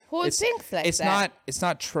would think like it's that. It's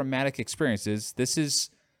not traumatic experiences. This is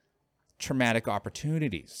traumatic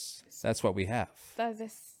opportunities. That's what we have.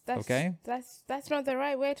 Okay? That's not the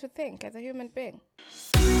right way to think as a human being.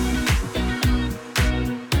 All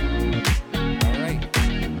right.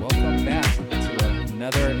 Welcome back to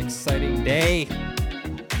another exciting day.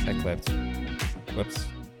 That clipped. Whoops.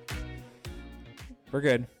 We're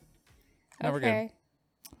good. No, we're good. I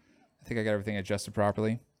think I got everything adjusted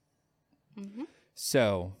properly. Mm-hmm.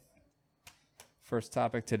 So, first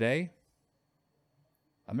topic today,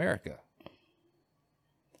 America.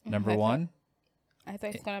 Number one. I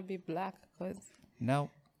thought it's going to be black because No.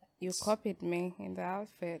 you copied me in the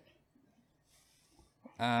outfit.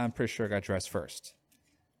 I'm pretty sure I got dressed first.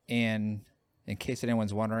 And in case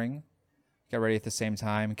anyone's wondering, got ready at the same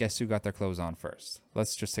time. Guess who got their clothes on first?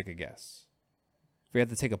 Let's just take a guess. If we had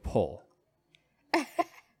to take a poll.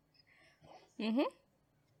 Mm-hmm.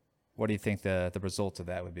 What do you think the result of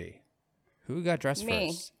that would be? Who got dressed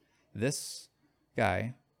first? This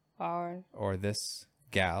guy or this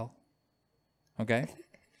gal? Okay.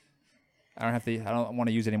 I don't want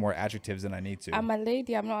to use any more adjectives than I need to. I'm a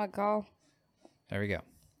lady, I'm not a girl. There we go.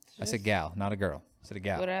 I said gal, not a girl. I said a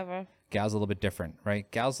gal. Whatever. Gal's a little bit different, right?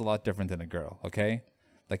 Gal's a lot different than a girl, okay?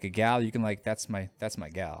 Like a gal, you can like, that's my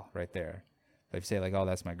gal right there. But if you say like, oh,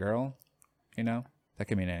 that's my girl, you know, that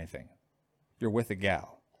could mean anything. You're with a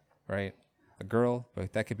gal, right? A girl,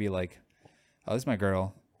 but that could be like, oh, this is my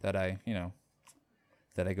girl that I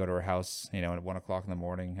go to her house, at 1 o'clock in the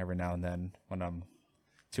morning every now and then when I'm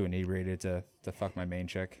too inebriated to fuck my main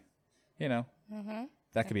chick. That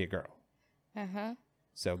could be a girl. Uh-huh.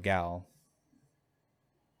 So gal,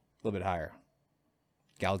 a little bit higher.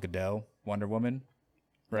 Gal Gadot, Wonder Woman,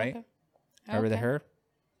 right? Okay. Remember her?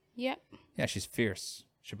 Yep. Yeah, she's fierce.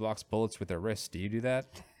 She blocks bullets with her wrist. Do you do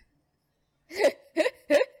that?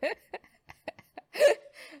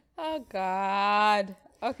 Oh God.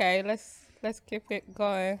 Okay, let's keep it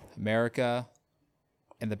going. America,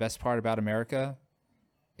 and the best part about America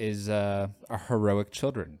is our heroic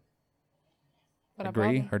children. What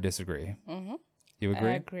agree or disagree? Mm-hmm. You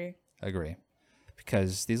agree? I agree. Agree.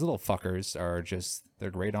 Because these little fuckers are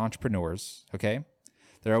they're great entrepreneurs, okay?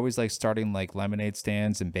 They're always like starting like lemonade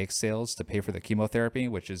stands and bake sales to pay for the chemotherapy,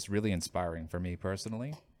 which is really inspiring for me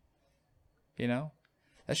personally. That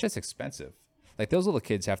shit's expensive. Like those little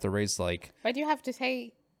kids have to raise like... Why do you have to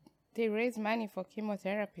say they raise money for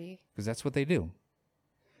chemotherapy? Because that's what they do.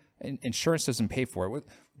 Insurance doesn't pay for it.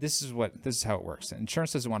 This is how it works.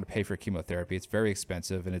 Insurance doesn't want to pay for chemotherapy. It's very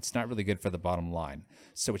expensive and it's not really good for the bottom line.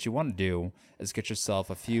 So what you want to do is get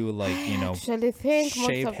yourself a few I actually think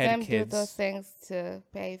most of them do those kids. things to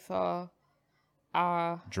pay for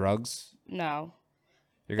Drugs? No.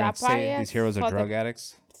 You're going to say these heroes are drug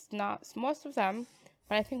addicts? It's not most of them,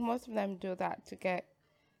 but I think most of them do that to get...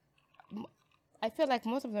 I feel like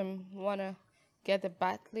most of them want to get the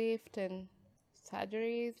back lift and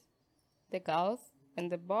surgeries. The girls and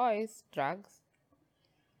the boys, drugs.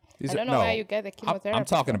 I don't know where you get the chemotherapy. I'm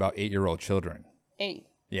talking about 8-year-old children. 8.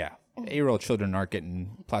 Yeah. 8-year-old children aren't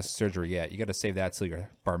getting plastic surgery yet. You got to save that till your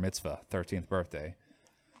bar mitzvah, 13th birthday.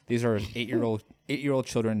 These are 8-year-old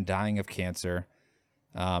children dying of cancer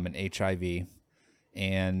and HIV,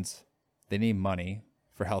 and they need money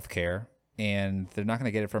for health care, and they're not going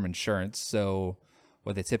to get it from insurance. So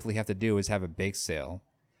what they typically have to do is have a bake sale.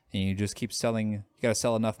 And you just keep selling. You got to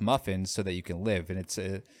sell enough muffins so that you can live, and it's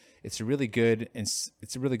a really good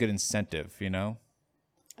incentive, I've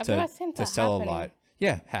never seen to that sell happening. a lot.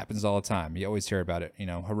 Yeah, happens all the time. You always hear about it.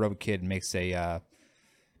 Heroic kid makes a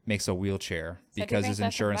wheelchair because his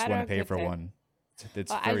insurance wouldn't pay for one.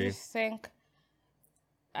 It's I just think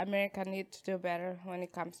America needs to do better when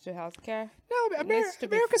it comes to healthcare. No, America's.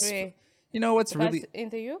 Free. What's Because really in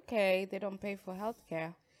the UK they don't pay for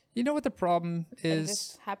healthcare. You know what the problem And is?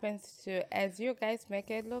 this happens to, as you guys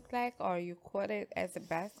make it look like, or you quote it as the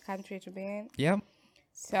best country to be in. Yep.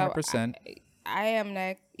 So 100%. I am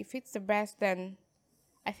like, if it's the best, then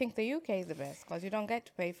I think the UK is the best because you don't get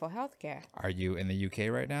to pay for healthcare. Are you in the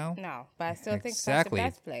UK right now? No, but I still think Exactly.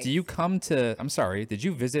 that's the best place. Do you come to? I'm sorry. Did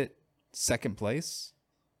you visit second place?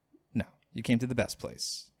 No, you came to the best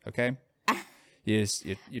place. Okay.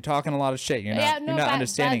 You're talking a lot of shit. You're not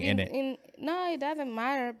understanding it. No, it doesn't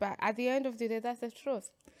matter. But at the end of the day, that's the truth.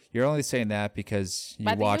 You're only saying that because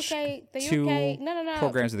you watched two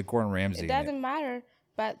programs of the Gordon Ramsay. It doesn't matter.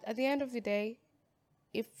 But at the end of the day,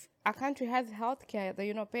 if a country has health care that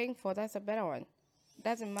you're not paying for, that's a better one. It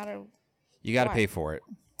doesn't matter. You got to pay for it.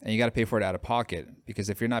 And you got to pay for it out of pocket, because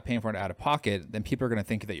if you're not paying for it out of pocket, then people are going to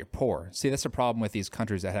think that you're poor. See, that's the problem with these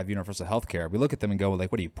countries that have universal health care. We look at them and go,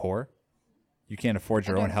 like, what are you, poor? You can't afford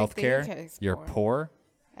your own health care? You're poor?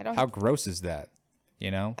 I don't How gross is that? You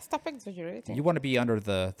know? stop exaggerating. You want to be under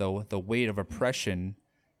the weight of oppression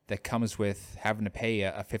that comes with having to pay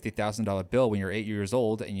a $50,000 bill when you're 8 years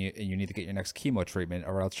old and you need to get your next chemo treatment,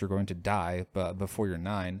 or else you're going to die before you're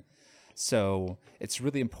 9. So it's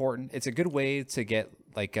really important. It's a good way to get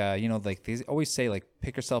like like they always say, like,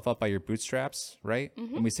 pick yourself up by your bootstraps, right?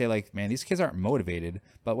 And we say, like, man, these kids aren't motivated,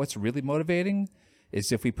 but what's really motivating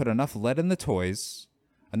is if we put enough lead in the toys,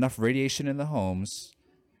 enough radiation in the homes,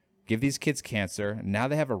 give these kids cancer, now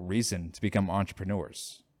they have a reason to become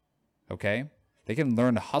entrepreneurs. Okay? They can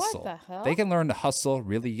learn to hustle. the hell? They can learn to hustle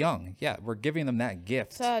really young. Yeah, we're giving them that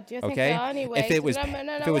gift. So do you think okay? the only way If it to- was no, no,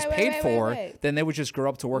 no, if it was wait, paid wait, for, wait. then they would just grow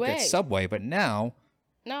up to work at Wait. Subway. But now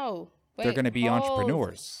No. they're Wait, going to be hold.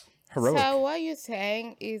 entrepreneurs. Heroic. So what you're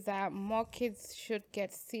saying is that more kids should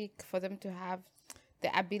get sick for them to have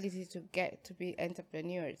the ability to get to be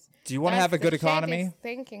entrepreneurs. Do you want to have a good economy? That's the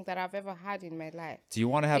thinking that I've ever had in my life. Do you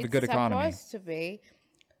want to have a good economy? It's supposed to be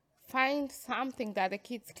find something that the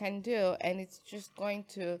kids can do, and it's just going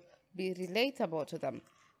to be relatable to them.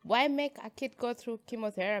 Why make a kid go through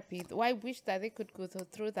chemotherapy? Why wish that they could go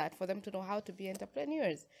through that for them to know how to be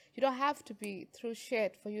entrepreneurs? You don't have to be through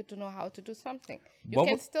shit for you to know how to do something. You What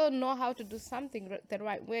can would- still know how to do something the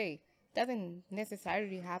right way. Doesn't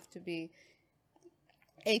necessarily have to be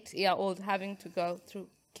 8-year-old having to go through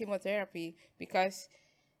chemotherapy because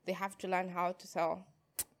they have to learn how to sell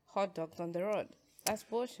hot dogs on the road. That's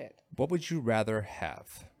bullshit. What would you rather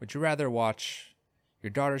have? Would you rather watch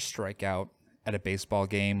your daughter strike out at a baseball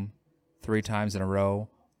game 3 times in a row?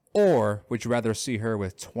 Or would you rather see her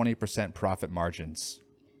with 20% profit margins?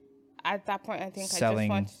 At that point, I think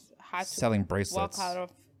Selling- I just want her to selling bracelets. walk out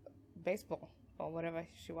of baseball or whatever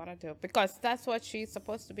she want to do because that's what she's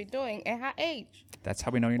supposed to be doing at her age. That's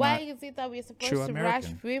how we know you're Why not. is it that we're supposed true to rush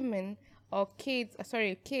American. women or kids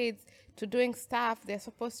to doing stuff they're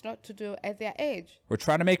supposed not to do at their age? We're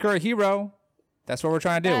trying to make her a hero. That's what we're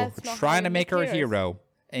trying to do. That's We're not how trying you to make make her a heroes. hero.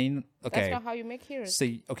 And That's okay, not how you make heroes. so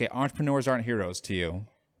okay, entrepreneurs aren't heroes to you.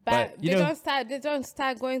 But you they know, don't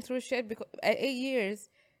start going through shit because at 8 years,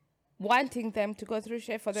 wanting them to go through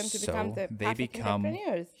shit for them to become so the they perfect become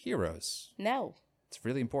entrepreneurs. heroes. No, It's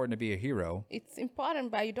really important to be a hero. it's important,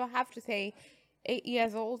 but you don't have to say 8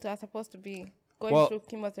 years old are supposed to be going Well, through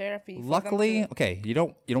chemotherapy. for them Luckily, to- okay, you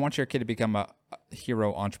don't want your kid to become a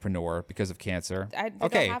hero entrepreneur because of cancer. they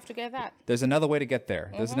okay, don't have to get that. there's another way to get there.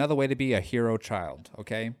 There's another way to be a hero child.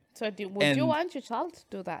 Okay, So would And- you want your child to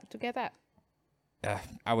do that, to get that?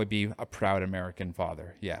 I would be a proud American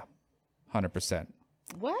father. Yeah, 100%.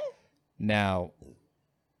 What? Now,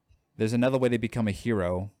 there's another way to become a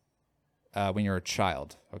hero when you're a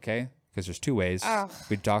child, okay? Because there's 2 ways. Ugh.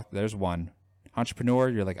 There's one. Entrepreneur,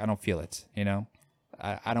 you're like, I don't feel it, you know?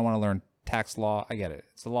 I don't want to learn tax law. I get it.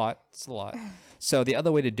 It's a lot. So the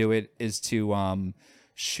other way to do it is to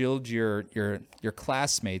shield your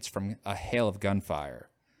classmates from a hail of gunfire.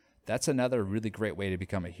 That's another really great way to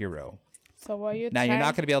become a hero. So what you Now, you're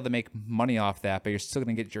not going to be able to make money off that, but you're still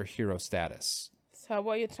going to get your hero status. So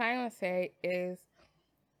what you're trying to say is,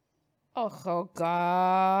 oh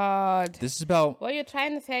God. This is about What you're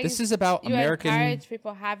trying to say This is about you American- encourage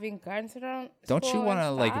people having guns around. Don't you school want to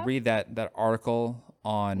and like stuff? read that article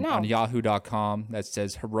on No. yahoo.com that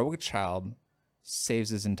says heroic child saves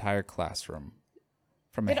his entire classroom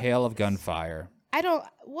from a don't- hail of gunfire. I don't.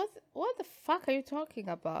 What the fuck are you talking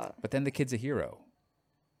about? But then the kid's a hero.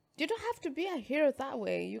 You don't have to be a hero that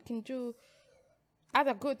way. You can do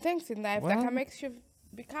other good things in life that Well- can make you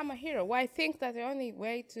become a hero. Well, I think that the only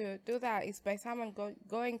way to do that is by someone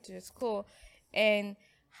going to school and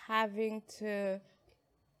having to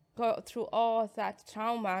go through all that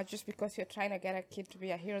trauma just because you're trying to get a kid to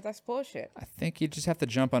be a hero. That's bullshit. I think you just have to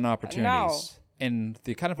jump on opportunities. And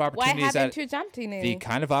the kind of Why opportunities haven't that you jumped in the it?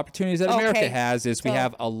 kind of opportunities that America Okay, has is we so-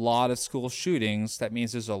 have a lot of school shootings. That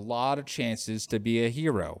means there's a lot of chances to be a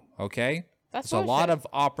hero. Okay, That's there's a lot bullshit. of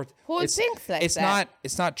opportunities. Who thinks like it's that?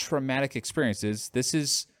 It's not traumatic experiences. This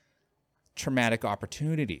is traumatic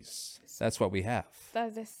opportunities. That's what we have.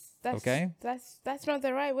 That's Okay. That's not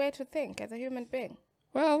the right way to think as a human being.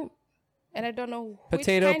 Well, And I don't know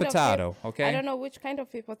Potato, which kind potato, of okay? I don't know which kind of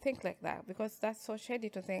people think like that because that's so shady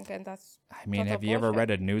to think, and that's. I mean, total have you ever bullshit.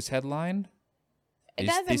 read a news headline? It These,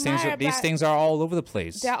 doesn't these things matter. are these but things are all over the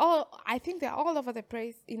place. They're all. I think they're all over the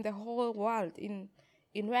place in the whole world. In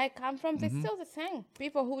where I come from, they're Mm-hmm. still the same.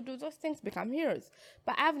 People who do those things become heroes.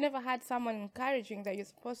 But I've never had someone encouraging that you're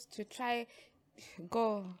supposed to try,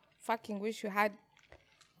 go fucking wish you had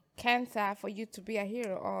cancer for you to be a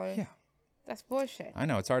hero. Or Yeah. that's bullshit. I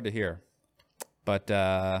know it's hard to hear, but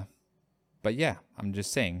yeah, I'm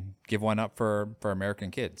just saying, give one up for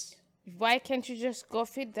American kids. Why can't you just go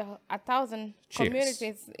feed the 1,000 Cheers.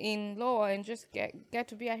 communities in Lower and just get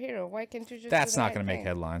to be a hero? Why can't you just That's do the not right going to make thing?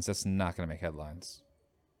 headlines. That's not going to make headlines.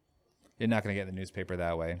 You're not going to get in the newspaper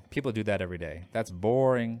that way. People do that every day. That's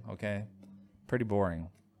boring, okay? Pretty boring.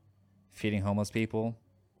 Feeding homeless people.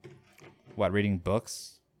 What, reading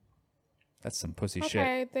books? That's some pussy shit.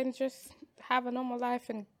 Okay, then just have a normal life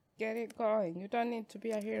and get it going. You don't need to be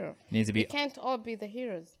a hero. Needs to We be. can't all be the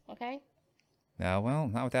heroes, okay? No, well,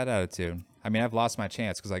 not with that attitude. I mean, I've lost my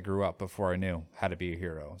chance because I grew up before I knew how to be a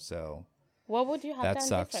hero. So What would you have that done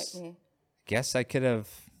sucks. differently? Guess I could have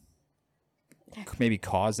maybe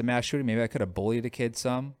caused a mass shooting. Maybe I could have bullied a kid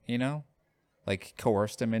some, like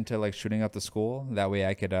coerced him into like shooting up the school. That way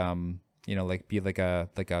I could, like be like a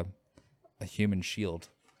human shield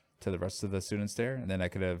to the rest of the students there, and then I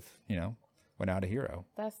could have, went out a hero.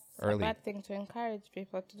 That's Early. a bad thing to encourage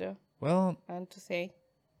people to do Well, and to say.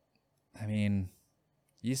 I mean,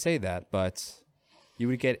 you say that, but you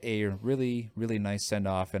would get a really, really nice send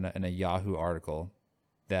off in a Yahoo article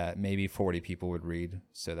that maybe 40 people would read.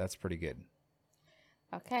 So that's pretty good.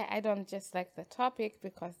 Okay, I don't just like the topic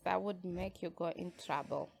because that would make you go in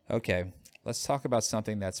trouble. Okay, let's talk about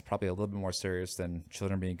something that's probably a little bit more serious than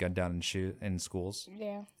children being gunned down in schools.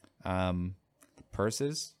 Yeah.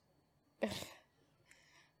 Purses.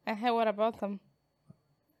 And hey, what about them?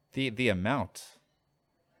 The amount.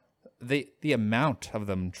 The amount of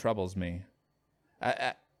them troubles me.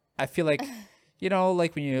 I feel like,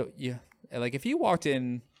 like when you like if you walked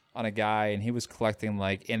in on a guy and he was collecting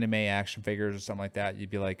like anime action figures or something like that, you'd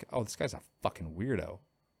be like, oh, this guy's a fucking weirdo,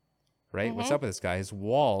 right? What's up with this guy? His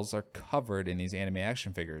walls are covered in these anime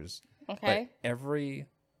action figures. Okay. But every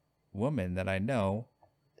woman that I know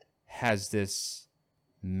has this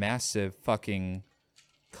massive fucking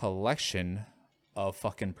collection of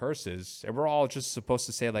fucking purses, and we're all just supposed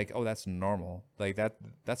to say like, oh, that's normal, like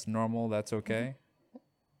that's normal, that's okay.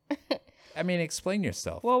 I mean, explain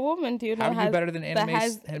yourself. What woman do you know How are you better than that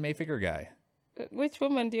anime figure guy? Which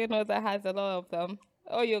woman do you know that has a lot of them?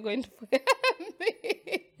 Oh, you're going to forget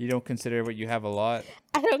me. You don't consider what you have a lot?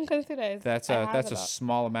 I don't consider it. That's I have a lot.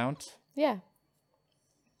 small amount. Yeah.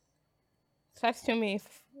 Trust to me,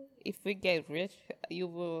 if we get rich, you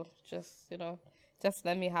will just just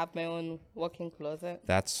let me have my own walk-in closet.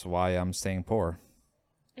 That's why I'm staying poor.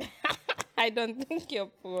 I don't think you're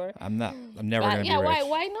poor. I'm not. I'm never gonna yeah, be rich.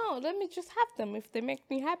 why not? Let me just have them. If they make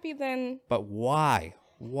me happy, then But why?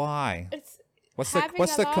 Why? it's What's having the a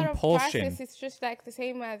lot of compulsion? purses. It's just like the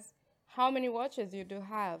same as how many watches you do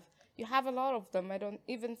have. You have a lot of them. I don't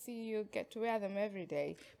even see you get to wear them every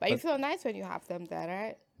day. But you feel nice when you have them there,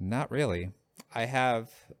 right? Not really. I have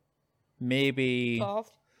maybe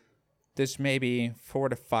Soft. there's maybe $400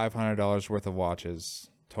 to $500 worth of watches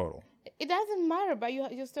total. It doesn't matter, but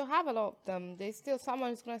you still have a lot of them. There's still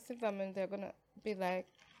someone who's gonna see them and they're gonna be like,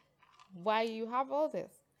 "Why you have all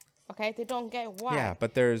this?" Okay, they don't get why. Yeah,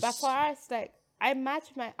 but there's But for us, like I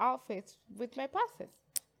match my outfits with my purses,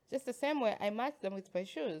 just the same way I match them with my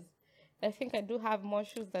shoes. I think I do have more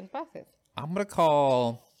shoes than purses. I'm gonna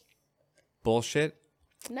call bullshit,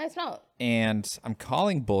 No, it's not. and I'm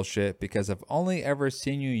calling bullshit because I've only ever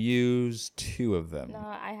seen you use 2 of them. No,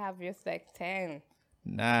 I have used like 10.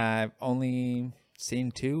 Nah, I've only seen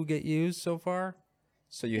 2 get used so far.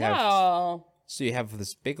 So you have No. so you have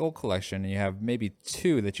this big old collection, and you have maybe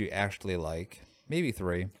 2 that you actually like, maybe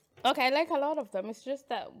 3. Okay, I like a lot of them. It's just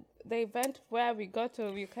that the event where we go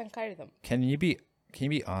to, we can't carry them. Can you be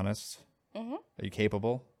honest? Mm-hmm. Are you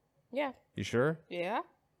capable? Yeah. You sure? Yeah.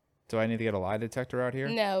 Do I need to get a lie detector out here?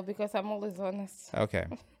 No, because I'm always honest. Okay.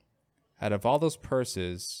 Out of all those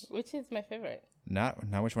purses, Which is my favorite. not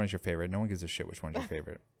which one is your favorite. No one gives a shit which one's your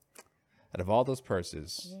favorite. Out of all those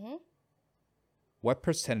purses, what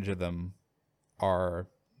percentage of them are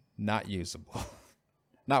not usable,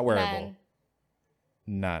 not wearable?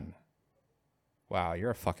 None. Wow,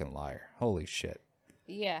 you're a fucking liar. Holy shit.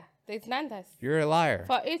 Yeah, there's none that's You're a liar.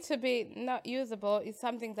 for it to be not usable is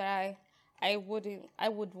something that I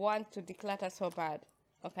would want to declutter so bad.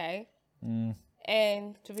 Okay.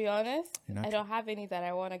 And to be honest, I don't have any that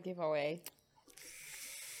I want to give away.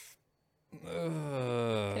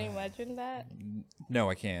 Can you imagine that? No,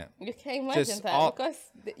 I can't. You can't imagine Just that because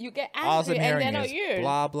you get All I'm angry and they're hearing not is yours.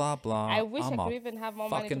 blah, blah, blah. I wish I'm I a could even have more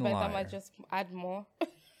money to fucking buy them. I liar. just add more.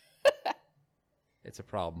 It's a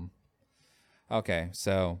problem. Okay,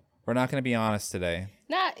 so we're not going to be honest today.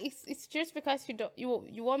 Nah, it's just because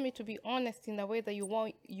you want me to be honest in the way that you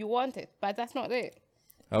want it, but that's not it.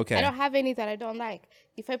 Okay. I don't have any that I don't like.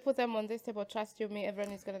 If I put them on this table, trust you me,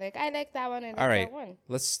 everyone is gonna like. I like that one. I like All right. that one.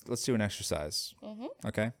 Let's do an exercise.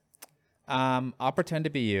 Okay. I'll pretend to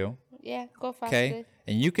be you. Yeah, go Okay, fastly.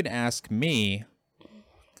 and you can ask me,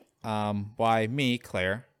 why me,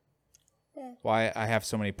 Claire, Yeah. why I have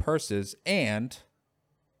so many purses, and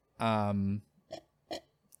do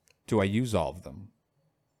I use all of them?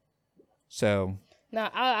 So Now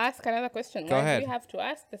I'll ask another question. go Why do ahead. you have to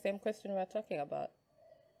ask the same question we're talking about?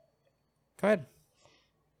 Go ahead.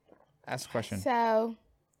 Ask a question. So,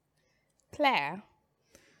 Claire,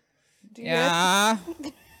 do you Yeah.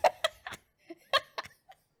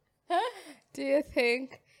 do you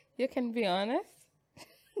think you can be honest?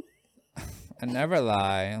 I never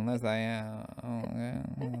lie unless I am. Oh, yeah.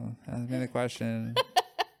 Ask me the question.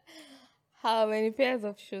 How many pairs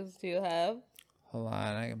of shoes do you have? Hold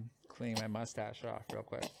on. I can clean my mustache off real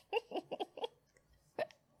quick.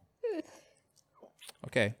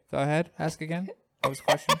 Okay. Go ahead. Ask again. What was the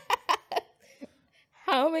question?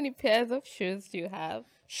 How many pairs of shoes do you have?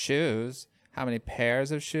 Shoes. How many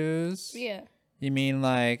pairs of shoes? Yeah. You mean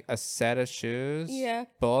like a set of shoes? Yeah.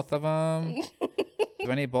 Both of them?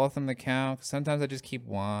 Do I need both of them to count? 'Cause sometimes I just keep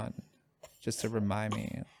one, just to remind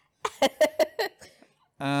me.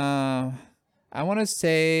 I want to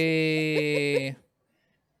say,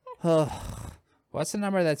 what's the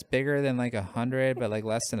number that's bigger than like 100, but like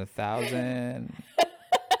less than 1,000?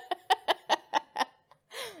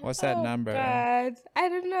 What's that number? God, I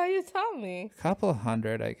don't know. You tell me. A couple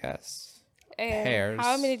hundred, I guess. And Pairs.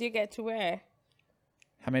 how many do you get to wear?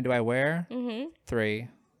 How many do I wear? Mm-hmm. 3.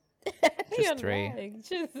 You're Just 3. lying.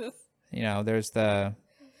 Jesus. You know, there's the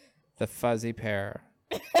fuzzy pair,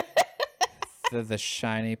 the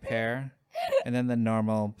shiny pair, and then the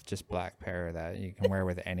normal just black pair that you can wear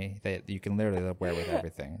with that you can literally wear with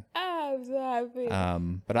everything. Oh, I'm so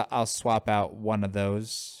happy. But I'll swap out one of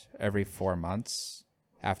those every 4 months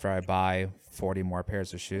after I buy 40 more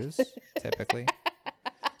pairs of shoes, typically.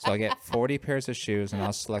 So I'll get 40 pairs of shoes, and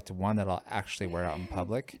I'll select one that I'll actually wear out in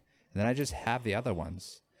public, and then I just have the other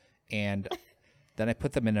ones, and then I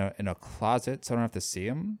put them in a closet so I don't have to see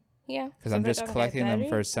them. Yeah. Because so I'm they just don't get collecting them dirty?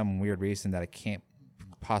 for some weird reason that I can't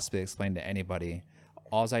possibly explain to anybody.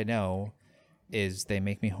 All I know is they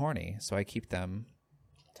make me horny, so I keep them.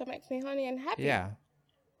 To make me honey and happy. Yeah,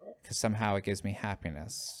 because somehow it gives me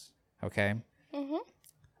happiness. Okay. Mm-hmm.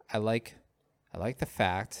 I like the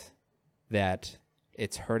fact that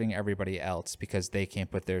it's hurting everybody else because they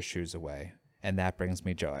can't put their shoes away, and that brings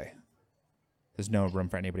me joy. There's no room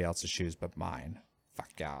for anybody else's shoes but mine.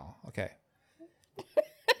 Fuck y'all. Okay.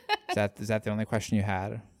 Is that the only question you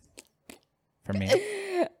had for me?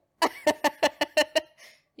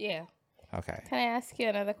 Yeah. Okay. Can I ask you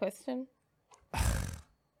another question?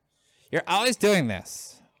 You're always doing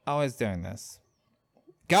this. Always doing this.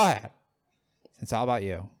 Go ahead. It's all about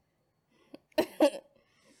you.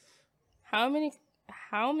 How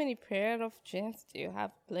many pair of jeans do you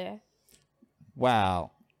have, Blair?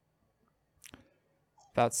 Wow.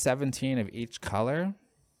 About 17 of each color.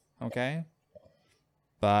 Okay.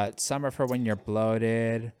 But some are for when you're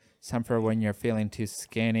bloated, some for when you're feeling too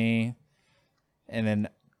skinny. And then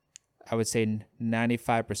I would say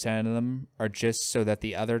 95% of them are just so that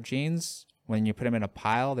the other jeans, when you put them in a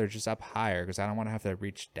pile, they're just up higher because I don't want to have to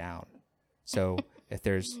reach down. So if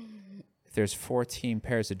there's 14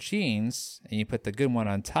 pairs of jeans and you put the good one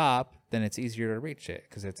on top, then it's easier to reach it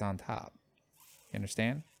because it's on top. You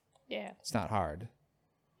understand? Yeah. It's not hard.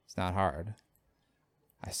 It's not hard.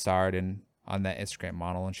 I saw it on that Instagram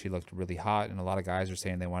model, and she looked really hot, and a lot of guys were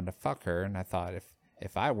saying they wanted to fuck her, and I thought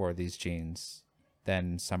if I wore these jeans,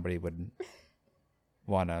 then somebody would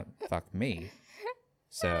want to fuck me.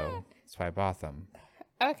 So that's why I bought them.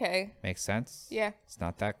 Okay. Makes sense? Yeah. It's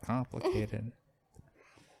not that complicated.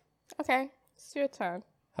 Okay. It's your turn.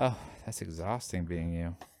 Oh, that's exhausting being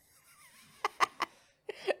you.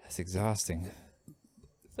 That's exhausting.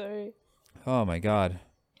 Sorry. Oh my God.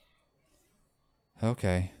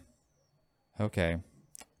 Okay.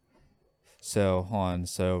 So, hold on.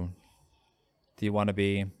 So, do you want to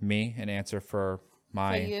be me and answer for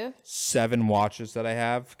my For you? 7 watches that I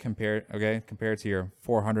have compared to your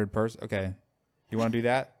 400 purse? Okay. You want to do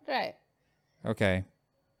that? Right. Okay.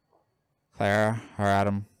 Clara or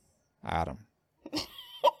Adam? Adam.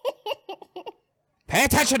 Pay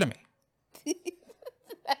attention to me.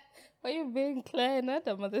 Why are you being Claire and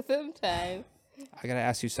Adam at the same time? I got to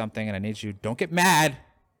ask you something, and I need you. Don't get mad.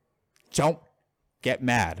 Don't get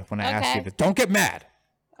mad when I ask you to. Don't get mad.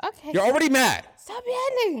 Okay. You're already mad. Stop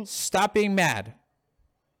yelling. Stop being mad.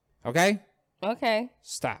 Okay? Okay.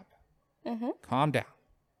 Stop. Mm-hmm. Calm down.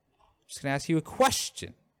 I'm just going to ask you a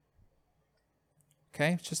question.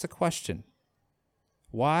 Okay? It's just a question.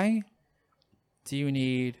 Why do you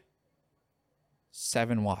need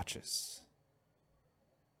 7 watches?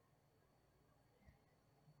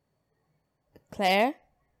 Claire,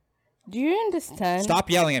 do you understand? Stop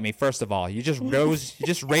yelling at me, first of all. You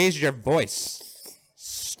just raised your voice.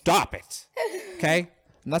 Stop it. Okay?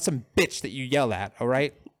 I'm not some bitch that you yell at, all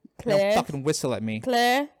right? Claire. Don't fucking whistle at me.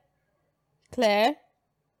 Claire.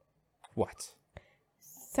 What?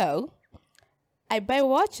 So, I buy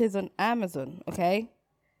watches on Amazon, okay?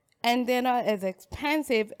 And they're not as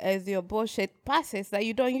expensive as your bullshit passes that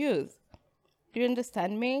you don't use. Do you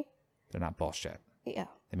understand me? They're not bullshit. Yeah.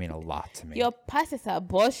 They mean a lot to me. Your passes are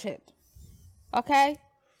bullshit, okay?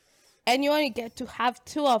 And you only get to have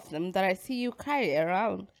 2 of them that I see you carry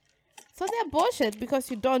around. So they're bullshit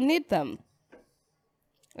because you don't need them.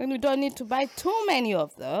 And you don't need to buy too many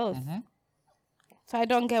of those. Mm-hmm. So I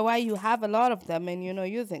don't get why you have a lot of them and you're not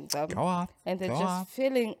using them. Go on. And they're Go just on.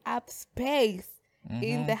 filling up space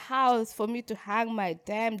in the house for me to hang my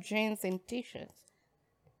damn jeans and t-shirts.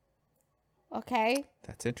 Okay?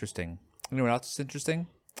 That's interesting. You know what else is interesting?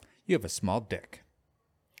 You have a small dick.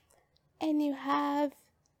 And you have...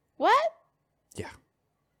 What? Yeah.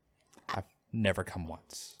 I've never come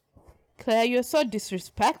once. Claire, you're so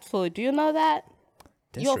disrespectful. Do you know that?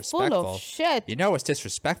 You're full of shit. You know what's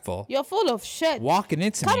disrespectful? You're full of shit. Walking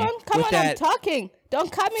into Come me on, with that I'm talking.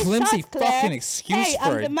 Don't cut me flimsy short, Claire. fucking excuse hey, for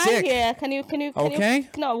I'm a the man dick. here. Can you? Okay.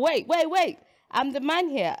 No, wait. I'm the man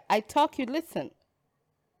here. I talk, you listen.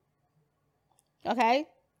 Okay?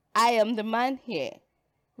 I am the man here.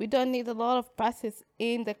 We don't need a lot of passes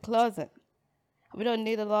in the closet. We don't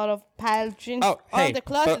need a lot of piled jeans on the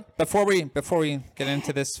closet. Before we get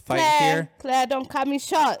into this fight here, Claire, don't cut me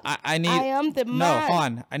short. I need. I am the man. No, hold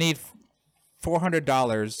on. I need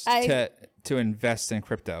 $400 to invest in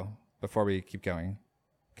crypto before we keep going.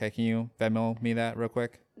 Okay, can you Venmo me that real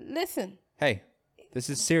quick? Listen. Hey, this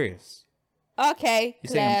is serious. Okay, You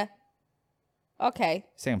saying Claire. Okay. You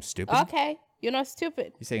saying I'm stupid? Okay. You're not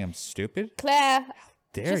stupid. You saying I'm stupid? Claire,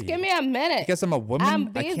 Dare just you? give me a minute. Because I'm a woman, I'm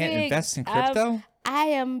I busy. can't invest in crypto? I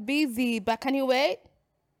am busy, but can you wait?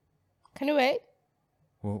 Can you wait?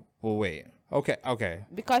 We'll wait. Okay.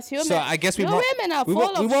 Because you So I guess we won't, women are we full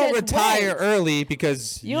won't, of we won't shit. retire Wait. early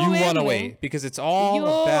because you want to women- wait. Because it's all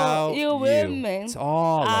about you you. women It's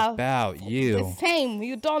all are about The you. same.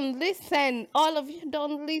 You don't listen. All of you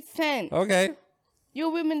don't listen. Okay. You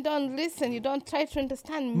women don't listen. You don't try to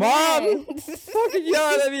understand Mom! men. Fucking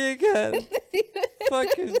yelling at me again.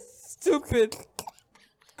 Fucking stupid.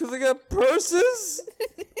 Because I got purses?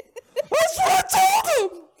 That's what I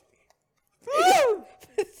told him!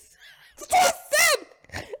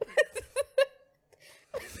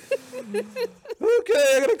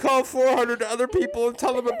 Okay, I'm gonna call 400 other people and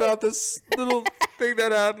tell them about this little thing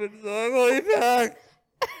that happened. So I'm going back.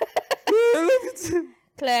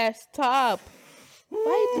 Claire, stop.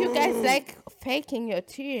 Why do you guys like faking your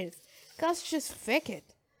tears? Girls just fake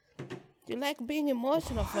it. You like being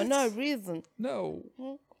emotional for no reason. No,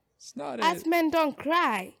 it's not Us it. men don't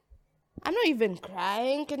cry. I'm not even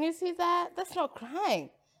crying. Can you see that? That's not crying.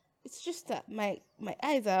 It's just that my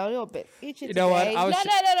eyes are a little bit itchy. You know what? today. I was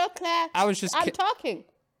No, Claire. I was just I'm ki- talking.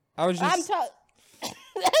 I was just...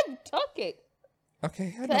 I'm talking.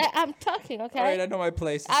 Okay, I know. Claire, I'm talking, okay? All right, I know my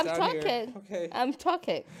place. It's I'm down talking. Here. Okay. I'm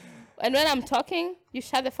talking. And when I'm talking, you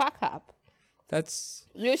shut the fuck up. That's...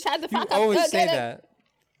 You shut the You fuck up. always Go say get it.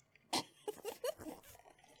 that.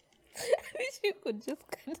 I wish you could just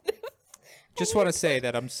cut this. Just want to say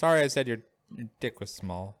that I'm sorry I said your dick was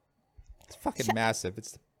small. It's fucking massive.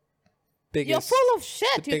 It's the biggest. You're full of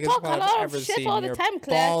shit. the You biggest talk a one I've lot of ever shit seen. all the Your time,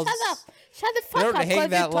 Claire. balls- Shut up. Shut the You fuck don't up. hang 'cause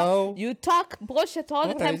that low. You talk bullshit all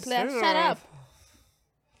the time, Claire. Shut up.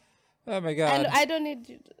 Oh my god. And I don't need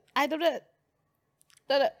you. I don't.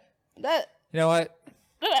 You know what?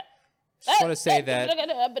 Just want to say that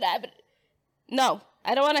No,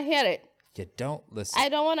 I don't want to hear it. you don't listen. I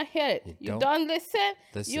don't want to hear it. You don't listen.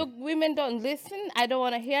 listen. You women don't listen. I don't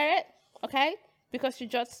want to hear it. Okay? Because you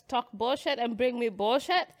just talk bullshit and bring me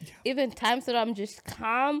bullshit. Even times that I'm just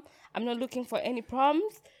calm. I'm not looking for any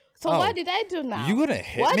problems. So Oh, what did I do now? you gonna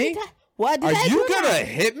hit what me? What did Are I you do gonna now?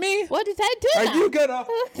 hit me? What did I do Are now? you gonna?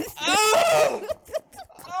 Oh!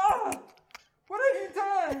 Oh! What have you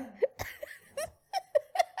done?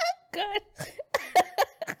 Good.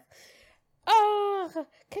 Oh,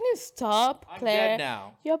 can you stop, I'm Claire? dead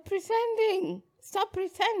now. You're pretending. Stop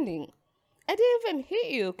pretending. I didn't even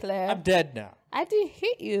hit you, Claire. I'm dead now. I didn't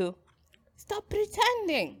hit you. Stop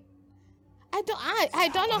pretending. I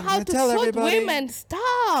don't know I'm how gonna to tell suit everybody. women.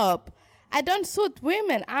 Stop. I don't suit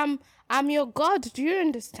women. I'm your God. Do you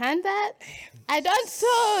understand that? I don't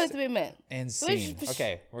suit women. And scene.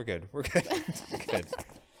 Okay, we're good. We're good. Good.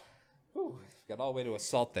 Whew, got all the way to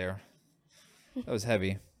assault there. That was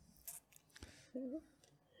heavy.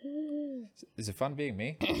 Is it fun being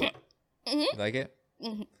me? You like it?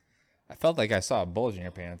 I felt like I saw a bulge in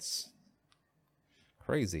your pants.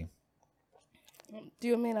 Crazy. Do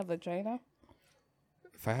you mean a vagina?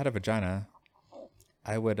 If I had a vagina,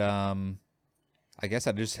 I would, I guess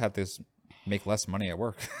I'd just have to make less money at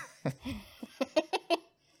work.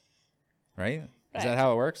 Right? Is that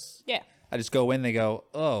how it works? Yeah. I just go in, they go,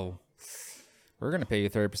 oh, we're going to pay you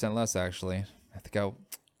 30% less, actually. I have to go,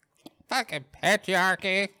 fucking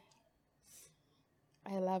patriarchy.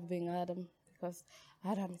 I love being Adam because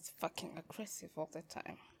Adam is fucking aggressive all the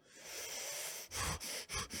time.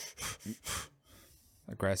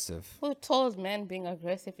 Aggressive. Who told men being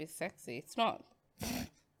aggressive is sexy? It's not.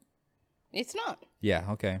 It's not. Yeah,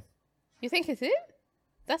 okay. You think it is?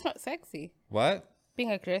 That's not sexy. What?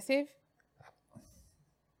 Being aggressive?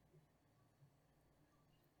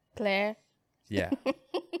 Claire? Yeah.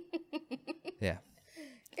 Yeah.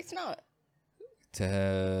 It's not.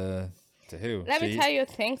 To who? Let me tell you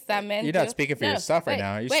things that men You're do. not speaking for yourself right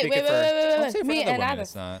now. You're speaking for... Wait. Say for Me another and woman, others.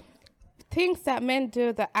 it's not. Things that men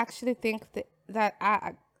do that actually think that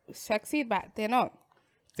are sexy, but they're not.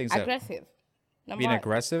 Things that... Aggressive. Being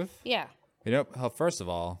aggressive? Yeah. You know, well, first of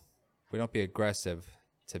all, we don't be aggressive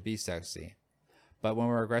to be sexy. But when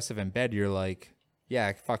we're aggressive in bed, you're like,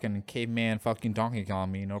 yeah, fucking caveman, fucking Donkey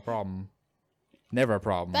Kong me, no problem. Never a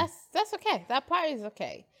problem. That's okay. That part is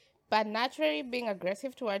okay. But naturally being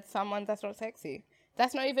aggressive towards someone, that's not sexy.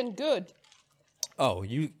 That's not even good. Oh,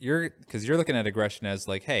 you're because you're looking at aggression as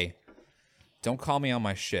like, hey, don't call me on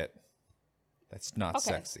my shit. That's not Okay.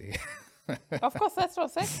 sexy. Of course, that's not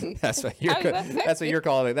sexy. That's what you're. How is that That's what sexy? you're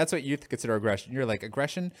calling it. That's what you consider aggression. You're like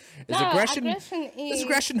aggression. Is No, aggression? aggression Is is-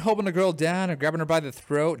 aggression holding a girl down and grabbing her by the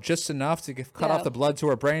throat just enough to cut No. off the blood to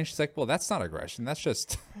her brain? She's like, well, that's not aggression. That's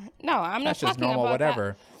just No, I'm not That's just talking normal, about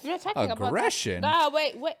whatever. That. I'm not talking Aggression? about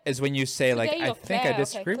that. No, wait. is when you say like, Today I you're think Claire. I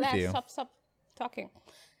disagree Okay, with Claire, you. Stop talking.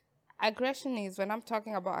 Aggression is when I'm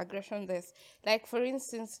talking about aggression. This, like for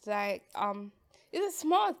instance, like it's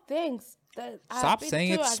small things that are a Stop bit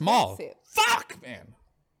saying too it's small. aggressive. Fuck, man.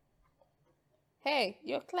 Hey,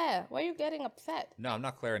 you're Claire. Why are you getting upset? No, I'm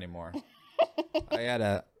not Claire anymore. I had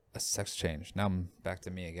a sex change. Now I'm back to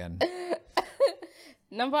me again.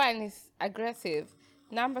 Number one is aggressive.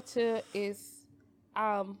 Number two is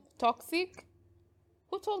toxic.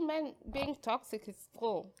 Who told men being toxic is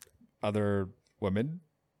cool? Other women.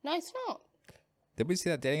 No, it's not. Did we see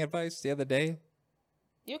that dating advice the other day?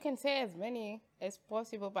 You can say as many as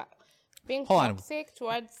possible, but being Hold on. toxic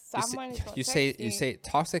towards someone is not You sexy. say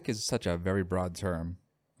toxic is such a very broad term.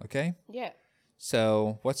 Okay? Yeah.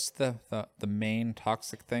 So what's the main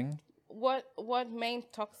toxic thing? What main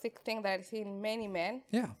toxic thing that is in many men,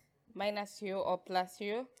 Yeah. minus you or plus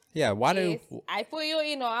you, Yeah. Why do is I put you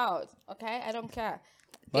in or out. Okay, I don't care.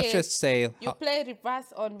 let's Is just say you play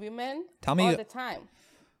reverse on women Tell me- all the time.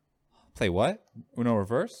 play what? Uno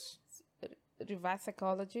reverse? Reverse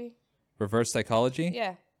psychology. Reverse psychology?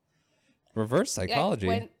 Yeah. Reverse Like, psychology.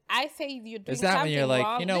 when I say you're doing that when something you're like,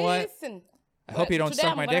 wrong, you know what? listen. I hope you don't Today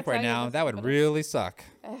suck I'm my gonna dick right tell you now. this, That would but- really suck.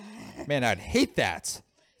 Man, I'd hate that.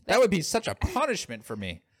 That would be such a punishment for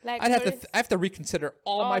me. Like, I'd have for to I have to reconsider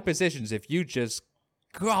all my positions if you just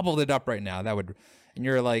gobbled it up right now. That would and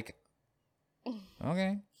you're like,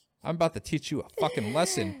 okay, I'm about to teach you a fucking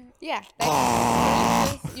lesson. Yeah. Like,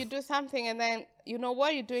 for instance, you do something and then you know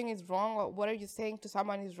what you're doing is wrong or what are you saying to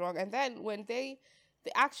someone is wrong. And then when they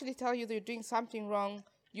actually tell you they're doing something wrong,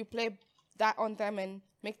 you play that on them and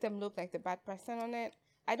make them look like the bad person on it.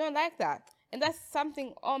 I don't like that. And that's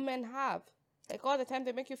something all men have. Like all the time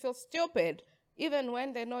they make you feel stupid. Even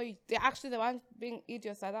when they know they're actually the ones being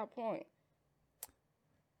idiots at that point.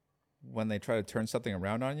 When they try to turn something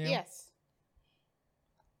around on you? Yes.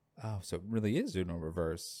 Oh, so it really is Uno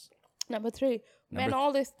reverse. Number three, men Number-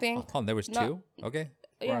 always Oh, think, hold on, there was No. two? Okay.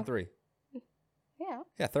 We're Yeah. on three. yeah,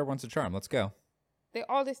 Yeah, third one's a charm. Let's go. they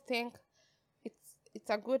always think it's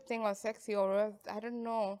a good thing or sexy or I don't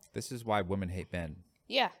know. This is why women hate men.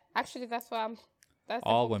 Yeah, actually, that's why that's the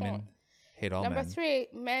All whole women point. hate all Number men. three,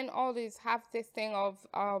 men always have this thing of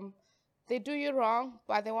they do you wrong,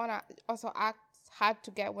 but they wanna also act hard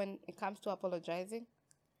to get when it comes to apologizing.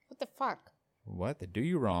 What the fuck? What? They do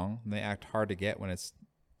you wrong, and they act hard to get when it's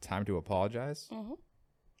time to apologize? Mm-hmm.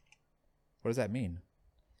 What does that mean?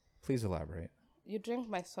 Please elaborate. You drink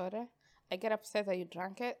my soda, I get upset that you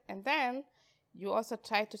drank it, and then you also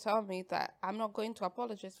try to tell me that I'm not going to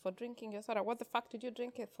apologize for drinking your soda. What the fuck did you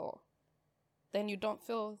drink it for? Then you don't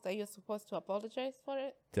feel that you're supposed to apologize for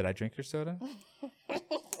it? Did I drink your soda?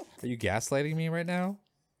 Are you gaslighting me right now?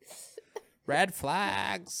 Red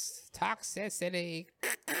flags, toxicity.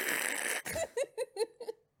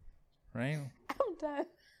 Right? I'm done.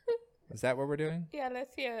 Is that what we're doing? Yeah,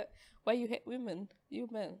 let's hear why you hate women. You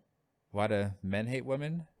men. Why do men hate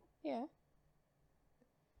women? Yeah.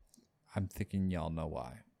 I'm thinking y'all know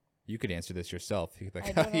why. You could answer this yourself. You could be I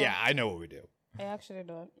like, don't know. yeah, I know what we do. I actually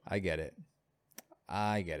don't. I get it.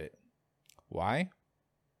 Why?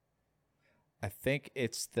 I think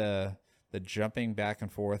it's the jumping back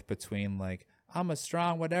and forth between like, I'm a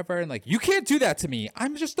strong whatever, and like, you can't do that to me.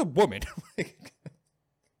 I'm just a woman. Like,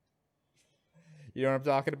 you know what I'm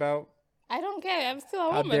talking about? I don't care. I'm still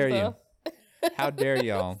a How woman, dare though. you? How dare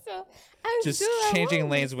y'all? I'm Just still a changing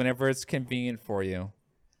woman. lanes whenever it's convenient for you.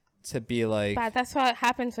 To be like, But that's what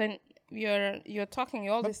happens when you're talking.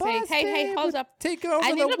 You always say, boss "Hey, babe hold would up." take over I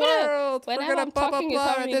the need a bit. world. We're Whenever gonna I'm blah, blah, talking, you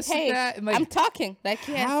blah, tell me, this and "Hey, that. And like, I'm talking." Like,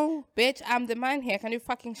 yes, how bitch, I'm the man here. Can you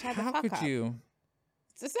fucking shut the how fuck could up? you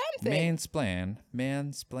It's the same thing.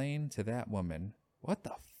 mansplain to that woman? What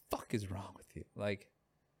the fuck is wrong with you? Like,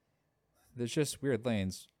 there's just weird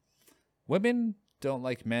lanes. Women don't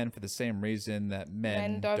like men for the same reason that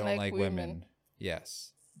men don't like women.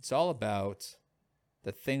 Yes. It's all about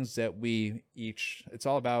the things that it's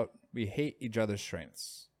all about we hate each other's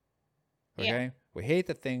strengths. Okay? Yeah. We hate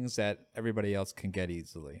the things that everybody else can get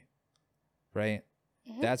easily. Right?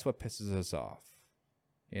 Mhm. That's what pisses us off.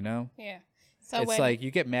 You know? Yeah. So It's when, like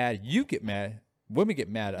you get mad, women get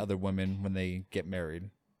mad at other women when they get married.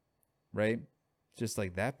 Right? Just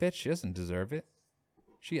like that bitch, she doesn't deserve it.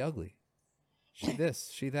 She ugly. She this,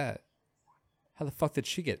 she that. How the fuck did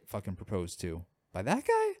she get fucking proposed to? By that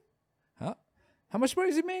guy? Huh? How much money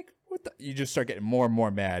does he make? What the? You just start getting more and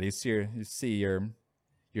more mad. You see your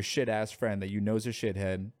shit ass friend that you know's a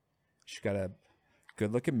shithead. She got a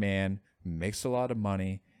good looking man, makes a lot of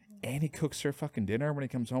money, and he cooks her fucking dinner when he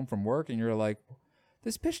comes home from work, and you're like,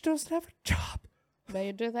 this bitch doesn't have a job. but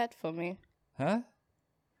you do that for me, Huh?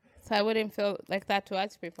 so I wouldn't feel like that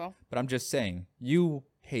towards people. But I'm just saying, you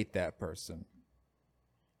hate that person.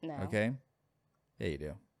 No. Okay? Yeah, you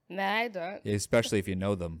do. No, I don't. Yeah, especially if you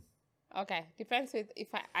know them. Okay, depends with if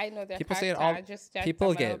I know their People say character. it all. I just judge People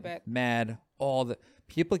them a little get bit. mad.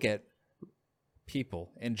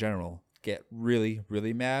 People in general get really,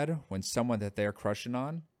 really mad when someone that they're crushing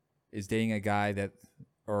on is dating a guy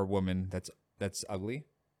or a woman that's ugly.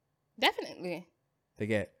 Definitely. They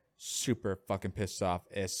get super fucking pissed off,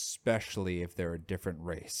 especially if they're a different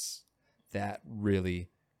race. That really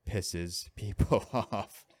pisses people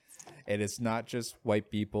off. And it's not just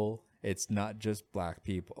white people. It's not just black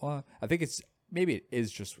people. I think it's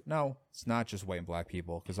not just white and black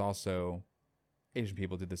people, because also Asian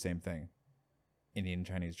people did the same thing. Indian,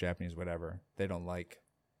 Chinese, Japanese, whatever. They don't like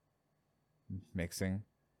mixing,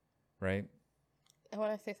 right? I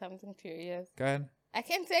want to say something to you. Yes. Go ahead. I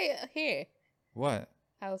can't say it here. What?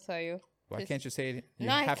 I'll tell you. Why Just- can't you say it? You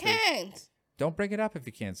No, I have to. can't. Don't bring it up if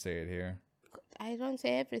you can't say it here. I don't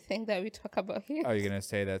say everything that we talk about here. Are you going to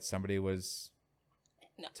say that somebody was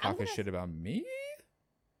No, talking shit about me?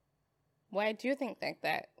 Why do you think like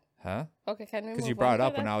that? Huh? Okay, can we? Because you move brought on it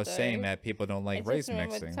up to when I was story? saying that people don't like I race just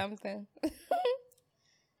remembered mixing. something.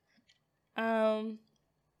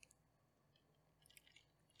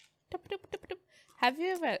 Have you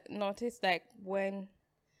ever noticed like when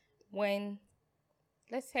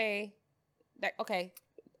let's say like okay,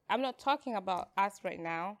 I'm not talking about us right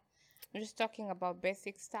now. I'm just talking about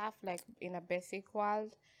basic stuff like in a basic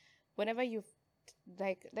world. Whenever you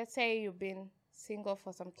like let's say you've been single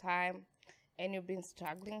for some time and you've been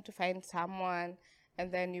struggling to find someone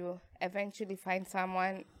and then you eventually find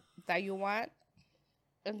someone that you want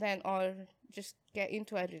and then or just get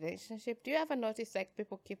into a relationship. Do you ever notice like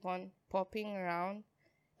people keep on popping around,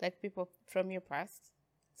 like people from your past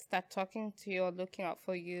start talking to you or looking out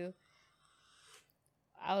for you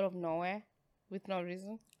out of nowhere with no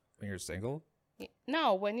reason? When you're single?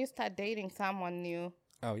 No, when you start dating someone new.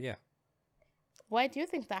 Oh, yeah. Why do you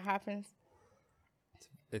think that happens?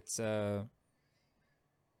 It's about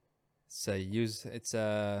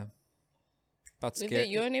With the scare.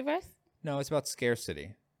 universe? No, it's about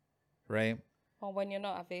scarcity, right? Or when you're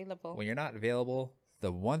not available? When you're not available,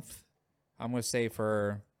 I'm going to say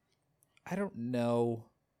I don't know.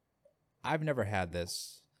 I've never had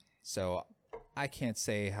this, so I can't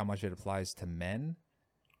say how much it applies to men,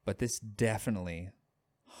 but this definitely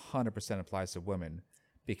 100% applies to women,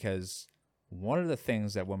 because one of the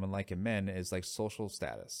things that women like in men is like social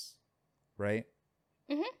status, right?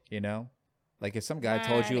 Mm-hmm. You know, like if some guy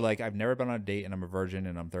told you Right. like, I've never been on a date and I'm a virgin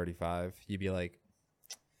and I'm 35, you'd be like,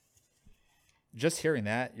 just hearing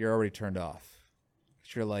that, you're already turned off.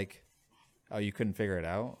 'Cause you're like, oh, you couldn't figure it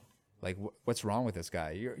out? Like, what's wrong with this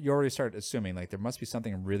guy? You already start assuming like there must be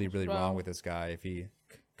something really, really wrong Wrong. with this guy if he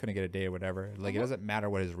couldn't get a date or whatever. Like, it doesn't matter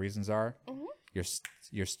what his reasons are.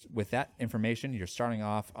 with that information, you're starting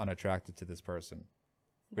off unattracted to this person.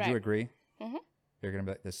 Would you Right. agree? Mm-hmm. You're gonna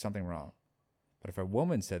be like, there's something wrong. But if a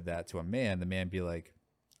woman said that to a man, the man be like,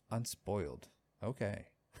 unspoiled. Okay.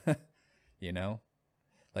 You know?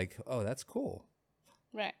 Like, oh, that's cool.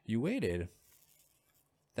 Right. You waited.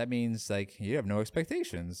 That means like you have no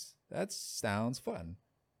expectations. That sounds fun.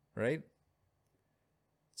 Right?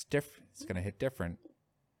 It's different. It's gonna hit different.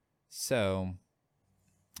 So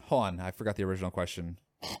hold on, I forgot the original question.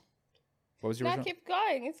 What was the Now original? keep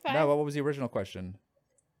going. It's fine. No, what was the original question?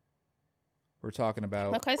 We're talking My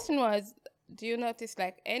about. question was, do you notice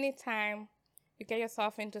like anytime you get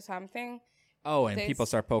yourself into something, Oh, and there's- people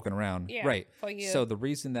start poking around. yeah, Right. for you. So the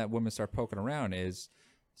reason that women start poking around is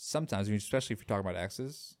sometimes, especially if you're talking about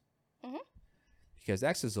exes, Mhm. because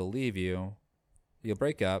exes will leave you, you'll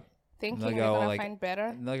break up, thinking they'll you're go gonna like, find better?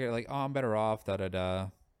 and they'll get like, oh, I'm better off, da da da.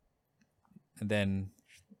 And then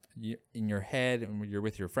you, in your head, and you're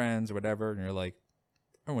with your friends or whatever, and you're like,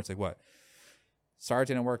 everyone's like, what? Sorry it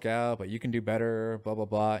didn't work out, but you can do better, blah, blah,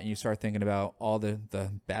 blah. And you start thinking about all the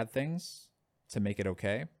bad things to make it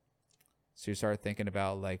okay. So you start thinking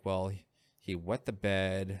about like, well, he wet the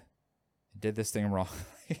bed, did this thing wrong.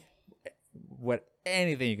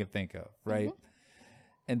 Anything you can think of, right? Mm-hmm.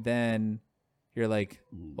 And then you're like,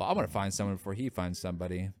 well, I'm going to find someone before he finds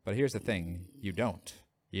somebody. But here's the thing. You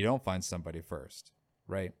don't find somebody first,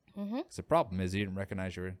 right? Mm-hmm. Because the problem is you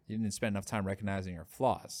didn't spend enough time recognizing your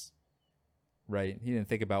flaws, right? You didn't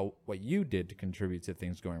think about what you did to contribute to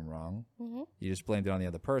things going wrong. Mm-hmm. You just blamed it on the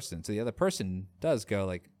other person. So the other person does go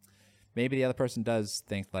like, maybe the other person does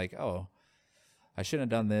think like, oh, I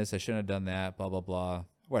shouldn't have done this. I shouldn't have done that, blah, blah, blah,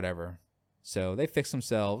 whatever. So they fix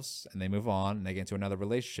themselves and they move on and they get into another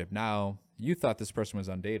relationship. Now you thought this person was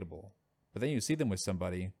undateable, but then you see them with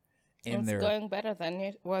somebody and It's going better than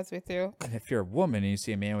it was with you. and if you're a woman and you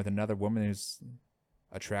see a man with another woman who's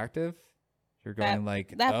attractive, you're going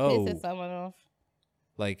That oh, pisses someone off.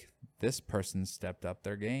 like this person stepped up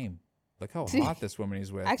their game. Look how hot this woman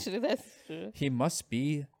he's with. Actually, that's true. He must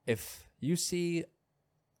be. If you see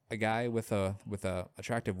a guy with a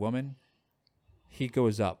attractive woman, he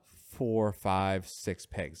goes up 4, 5, 6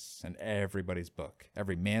 pegs in everybody's book,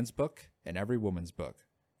 every man's book and every woman's book,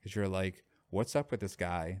 because you're like, what's up with this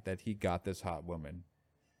guy that he got this hot woman?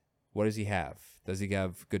 What does he have? Does he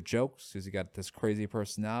have good jokes? Does he got this crazy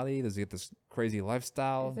personality? Does he get this crazy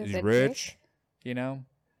lifestyle? Is Is it he a rich? dick? You know,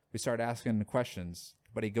 we start asking the questions,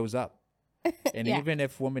 but he goes up. And Yeah. even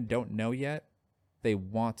if women don't know yet, they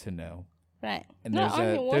want to know. Right. And Not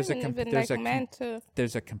only there's women, even there's like a men too.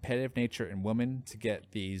 there's a competitive nature in women to get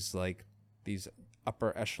these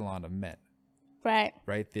upper echelon of men, Right.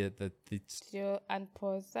 right? The Did you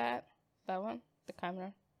unpause that one? The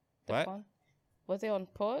camera? The What? phone? Was it on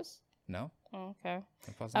pause? no. Oh, okay.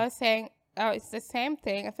 I'm pausing. I was saying, it's the same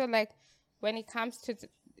thing. I feel like when it comes to,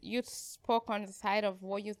 you spoke on the side of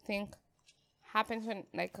what you think happens when,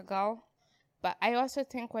 like, a girl. But I also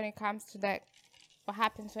think when it comes to, like, what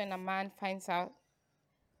happens when a man finds out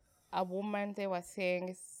a woman they were seeing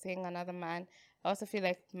is seeing another man, I also feel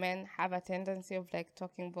like men have a tendency of, like,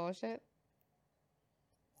 talking bullshit.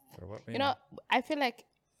 For what You know, I feel like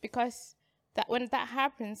because that when that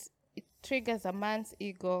happens, it triggers a man's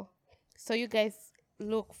ego. So you guys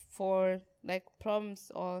look for like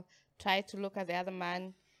problems or try to look at the other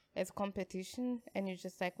man as competition, and you're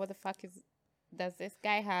just like, what the fuck does this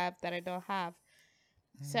guy have that I don't have?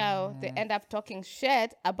 So they end up talking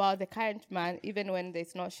shit about the current man, even when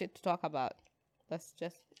there's no shit to talk about. That's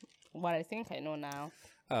just what I think I know now.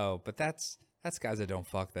 Oh, but that's guys that don't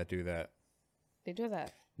fuck that do that. They do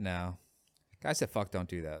that. No, guys that fuck don't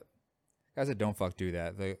do that. Guys that don't fuck do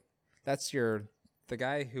that. That's the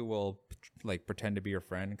guy who will like pretend to be your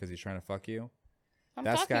friend because he's trying to fuck you. I'm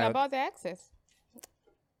That's talking guy- about the exes.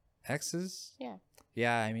 Exes? Yeah.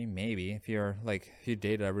 Yeah, I mean maybe if you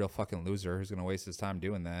dated a real fucking loser who's gonna waste his time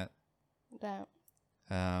doing that. That.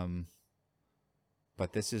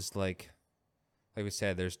 But this is like we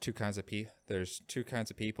said, there's two kinds of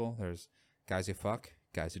people. There's guys who fuck,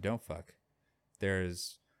 guys who don't fuck.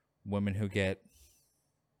 There's women who get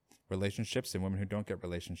relationships and women who don't get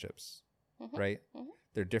relationships, right? Mhm.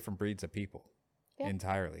 They're different breeds of people Yeah.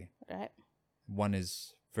 entirely. Right. One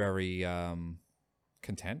is very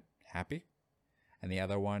content, happy, and the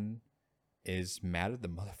other one is mad at the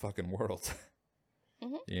motherfucking world.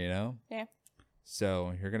 Mhm. You know? Yeah.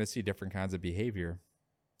 So you're gonna see different kinds of behavior,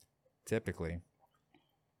 typically.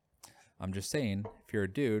 I'm just saying, if you're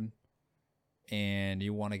a dude and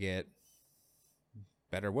you want to get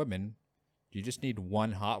better women, you just need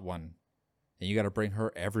one hot one. And you got to bring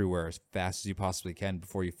her everywhere as fast as you possibly can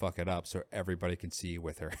before you fuck it up so everybody can see you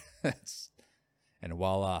with her. and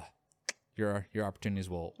voila, your opportunities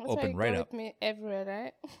will That's why open you right go up. with me everywhere,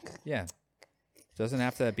 right? Yeah. Doesn't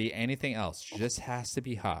have to be anything else. Just has to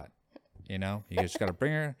be hot. You know, you just got to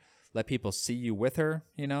bring her, let people see you with her,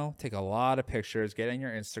 you know, take a lot of pictures, get it on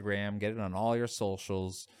your Instagram, get it on all your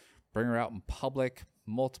socials, bring her out in public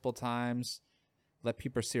multiple times, let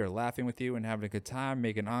people see her laughing with you and having a good time,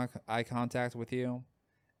 making eye contact with you.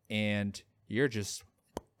 And you're just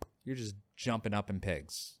jumping up in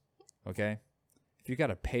pigs. Okay. If you got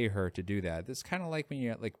to pay her to do that, it's kind of like when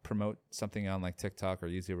you like promote something on like TikTok or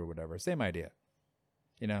YouTube or whatever. Same idea.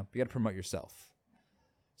 You know, you got to promote yourself.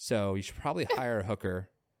 So you should probably hire a hooker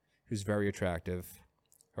who's very attractive,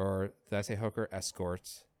 or did I say hooker,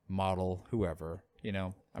 escort, model, whoever. You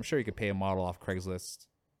know, I'm sure you could pay a model off Craigslist.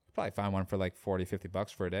 Probably find one for like $40,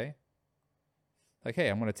 $50 for a day. Like, hey,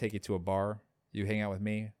 I'm going to take you to a bar. You hang out with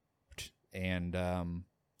me, and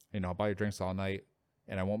you know, I'll buy you drinks all night,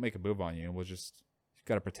 and I won't make a move on you. We'll just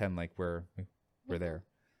got to pretend like we're there.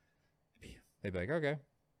 They'd be like, okay,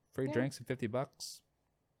 free drinks and $50.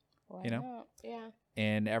 Why You know? not? Yeah.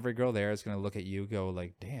 And every girl there is going to look at you, go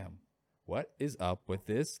like, damn, what is up with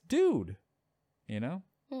this dude? You know?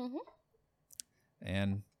 Mm-hmm.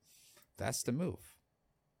 And that's the move.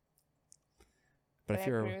 But I if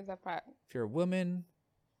you're agree with that part. if you're a woman,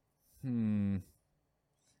 you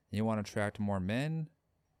want to attract more men,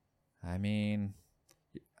 I mean,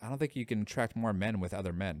 I don't think you can attract more men with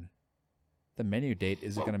other men. The men you date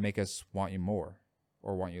isn't going to make us want you more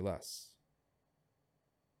or want you less.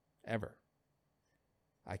 Ever.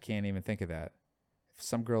 I can't even think of that. If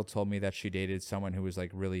some girl told me that she dated someone who was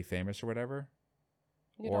like really famous or whatever,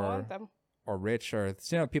 You don't want them. or rich, or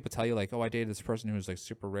you know, people tell you like, oh, I dated this person who was like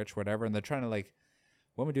super rich, whatever, and they're trying to like,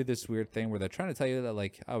 women do this weird thing where they're trying to tell you that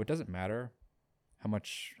like, oh, it doesn't matter how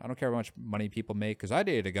much, I don't care how much money people make, because I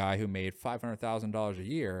dated a guy who made $500,000 a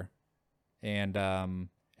year, and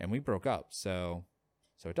we broke up, so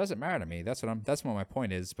it doesn't matter to me. That's what my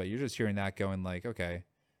point is. But you're just hearing that going like, okay.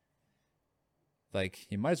 Like,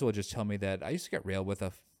 you might as well just tell me that I used to get railed with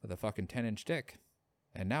a fucking 10-inch dick,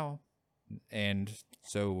 and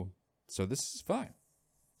so this is fine.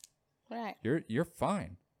 Right. You're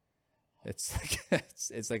fine. It's like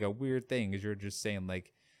it's like a weird thing because you're just saying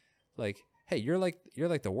like, hey, you're like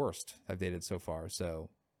the worst I've dated so far. So,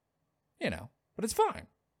 you know, but it's fine.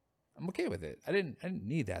 I'm okay with it. I didn't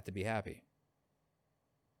need that to be happy.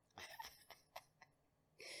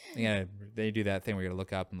 Yeah, they do that thing where you gotta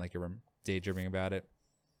look up and like you're daydreaming about it.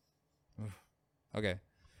 Okay.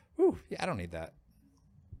 Whew, yeah, I don't need that.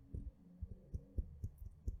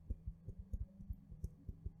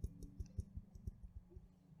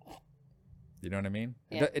 You know what I mean?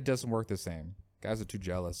 Yeah. It doesn't work the same. Guys are too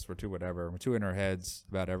jealous. We're too whatever. We're too in our heads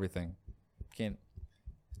about everything. It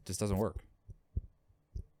just doesn't work.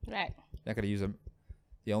 Right. Not gonna use them.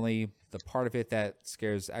 The part of it that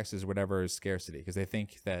scares exes or whatever is scarcity, because they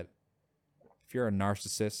think that if you're a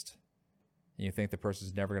narcissist and you think the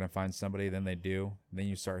person's never gonna find somebody, then they do. And then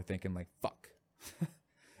you start thinking like, fuck.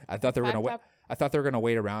 I thought they were gonna wait. I thought they were gonna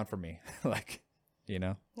wait around for me. Like, you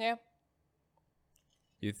know? Yeah.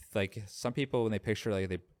 You like some people when they picture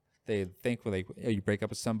like they think when you break up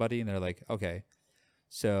with somebody and they're like, okay,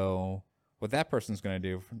 so what that person's gonna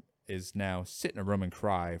do is now sit in a room and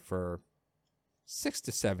cry for 6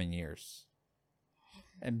 to 7 years,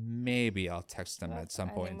 and maybe I'll text them at some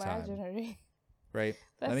point in time. Right?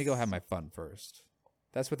 Let me go have my fun first.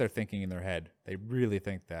 That's what they're thinking in their head. They really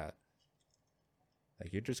think that.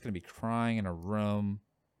 Like, you're just gonna be crying in a room,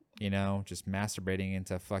 you know, just masturbating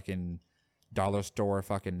into fucking dollar store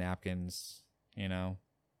fucking napkins, you know,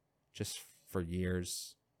 just for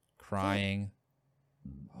years, crying,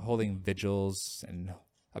 holding vigils, and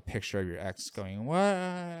a picture of your ex going, what?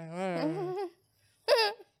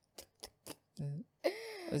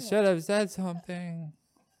 I should have said something.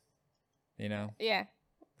 You know? Yeah.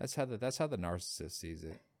 That's how the narcissist sees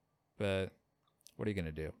it. But what are you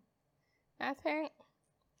gonna do? I think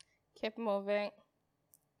keep moving.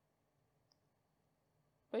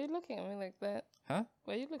 Why are you looking at me like that? Huh?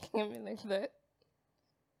 Why are you looking at me like that?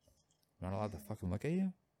 I'm not allowed to fucking look at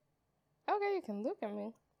you? Okay, you can look at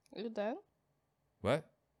me. You done? What?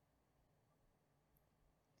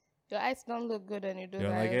 Your eyes don't look good when you do You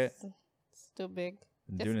don't that. like it? It's too big.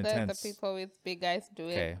 I'm Just doing let intense. the people with big eyes do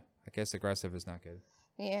it. Okay. I guess aggressive is not good.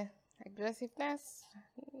 Yeah. Aggressiveness,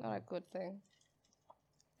 not a good thing.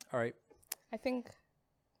 All right. I think,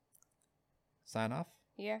 Sign off?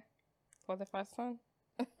 yeah, for the first one.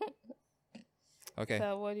 Okay.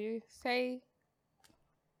 So what do you say?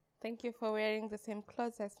 Thank you for wearing the same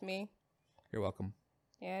clothes as me. You're welcome.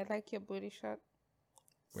 Yeah, I like your booty shot.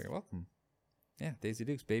 You're welcome. Yeah, Daisy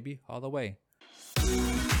Dukes, baby, all the way.